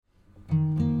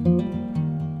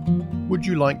Would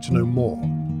you like to know more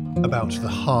about the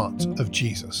heart of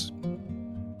Jesus?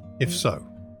 If so,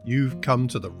 you've come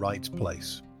to the right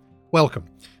place. Welcome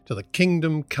to the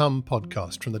Kingdom Come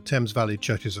podcast from the Thames Valley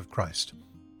Churches of Christ.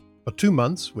 For 2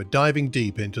 months, we're diving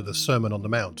deep into the Sermon on the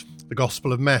Mount, the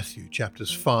Gospel of Matthew,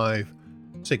 chapters 5,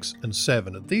 6 and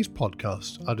 7. And these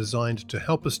podcasts are designed to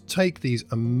help us take these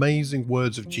amazing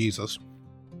words of Jesus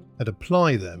and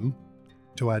apply them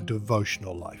to our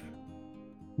devotional life.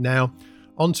 Now,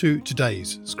 on to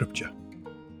today's scripture.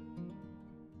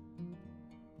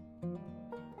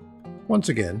 Once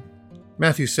again,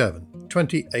 Matthew 7,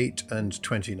 28 and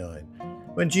 29.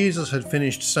 When Jesus had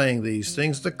finished saying these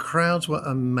things, the crowds were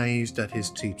amazed at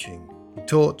his teaching. He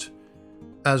taught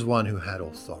as one who had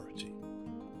authority,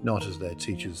 not as their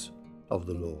teachers of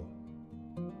the law.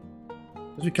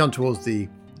 As we come towards the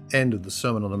end of the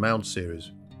Sermon on the Mount series,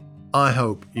 I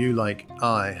hope you, like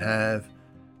I have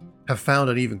found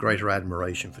an even greater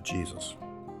admiration for Jesus.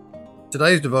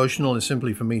 Today's devotional is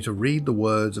simply for me to read the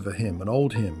words of a hymn, an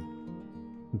old hymn,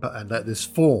 and let this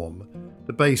form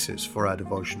the basis for our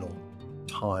devotional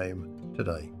time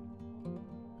today.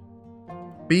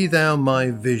 Be thou my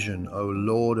vision, O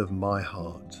Lord of my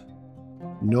heart.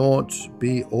 Naught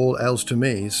be all else to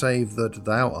me, save that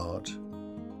thou art,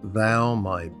 thou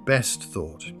my best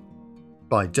thought,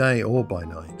 by day or by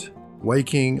night,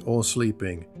 waking or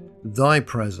sleeping, thy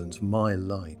presence my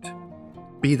light.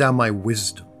 Be thou my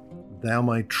wisdom, thou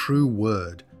my true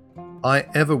word, I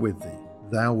ever with thee,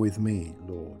 thou with me,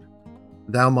 Lord.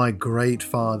 Thou my great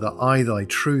Father, I thy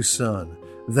true Son,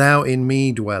 thou in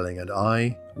me dwelling, and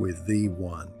I with thee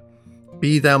one.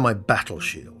 Be thou my battle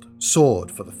shield, sword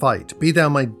for the fight, be thou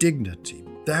my dignity,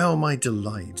 thou my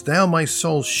delight, thou my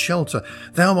soul's shelter,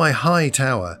 thou my high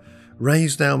tower.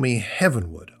 Raise thou me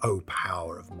heavenward, O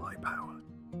power of my power.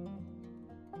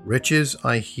 Riches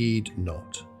I heed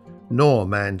not, nor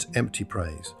man's empty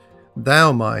praise.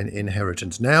 Thou mine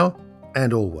inheritance now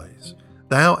and always.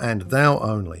 Thou and thou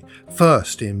only,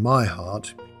 first in my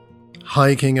heart.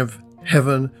 High King of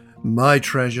heaven, my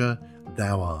treasure,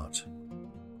 thou art.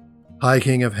 High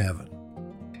King of heaven,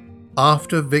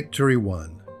 after victory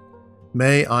won,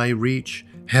 may I reach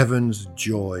heaven's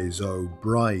joys, O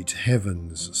bright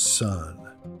heaven's sun.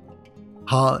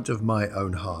 Heart of my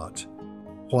own heart,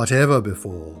 whatever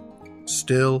befall,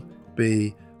 still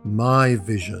be my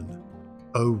vision,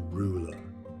 O ruler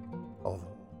of all.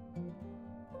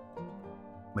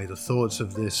 May the thoughts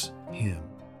of this hymn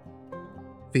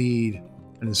feed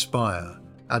and inspire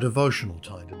our devotional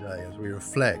time today as we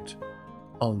reflect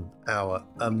on our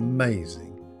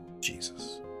amazing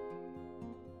Jesus.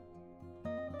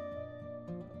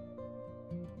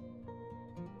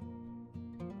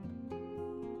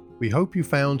 We hope you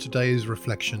found today's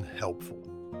reflection helpful.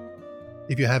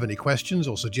 If you have any questions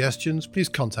or suggestions, please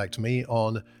contact me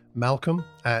on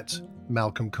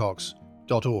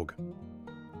malcolm@malcolmcox.org.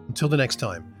 Until the next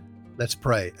time, let's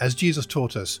pray. As Jesus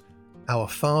taught us, Our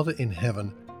Father in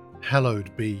heaven,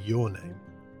 hallowed be your name.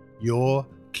 Your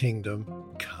kingdom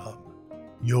come.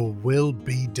 Your will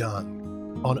be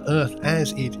done on earth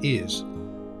as it is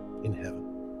in heaven.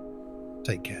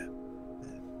 Take care.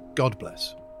 God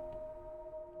bless.